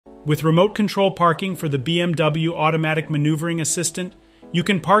With remote control parking for the BMW Automatic Maneuvering Assistant, you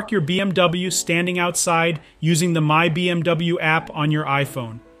can park your BMW standing outside using the My BMW app on your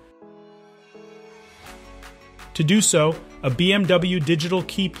iPhone. To do so, a BMW Digital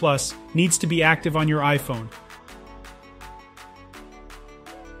Key Plus needs to be active on your iPhone.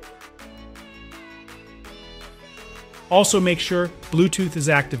 Also make sure Bluetooth is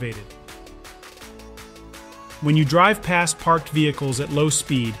activated. When you drive past parked vehicles at low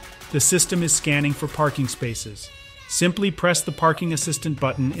speed, the system is scanning for parking spaces. Simply press the Parking Assistant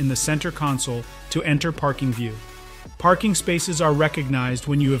button in the center console to enter parking view. Parking spaces are recognized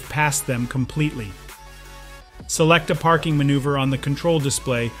when you have passed them completely. Select a parking maneuver on the control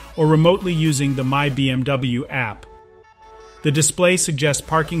display or remotely using the My BMW app. The display suggests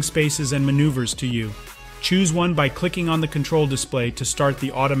parking spaces and maneuvers to you. Choose one by clicking on the control display to start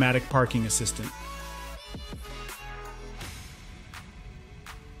the automatic parking assistant.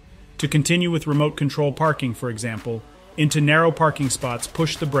 To continue with remote control parking, for example, into narrow parking spots,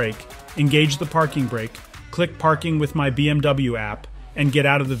 push the brake, engage the parking brake, click Parking with My BMW app, and get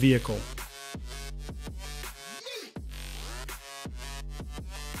out of the vehicle.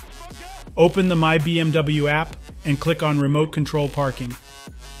 Open the My BMW app and click on Remote Control Parking.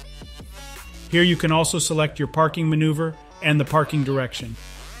 Here you can also select your parking maneuver and the parking direction.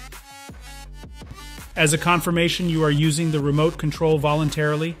 As a confirmation you are using the remote control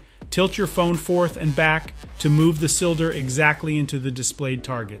voluntarily, tilt your phone forth and back to move the cylinder exactly into the displayed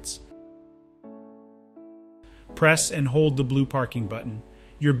targets. Press and hold the blue parking button.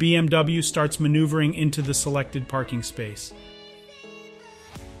 Your BMW starts maneuvering into the selected parking space.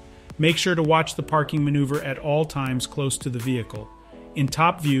 Make sure to watch the parking maneuver at all times close to the vehicle. In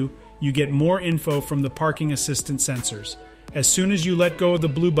top view, you get more info from the parking assistant sensors. As soon as you let go of the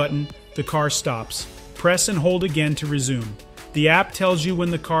blue button, the car stops. Press and hold again to resume. The app tells you when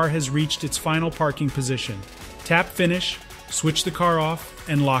the car has reached its final parking position. Tap Finish, switch the car off,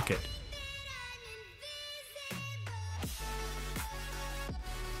 and lock it.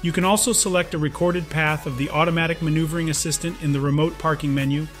 You can also select a recorded path of the Automatic Maneuvering Assistant in the remote parking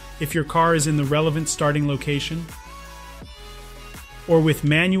menu if your car is in the relevant starting location. Or with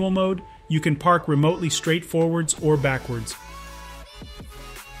manual mode, you can park remotely straight forwards or backwards.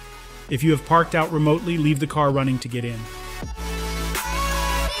 If you have parked out remotely, leave the car running to get in.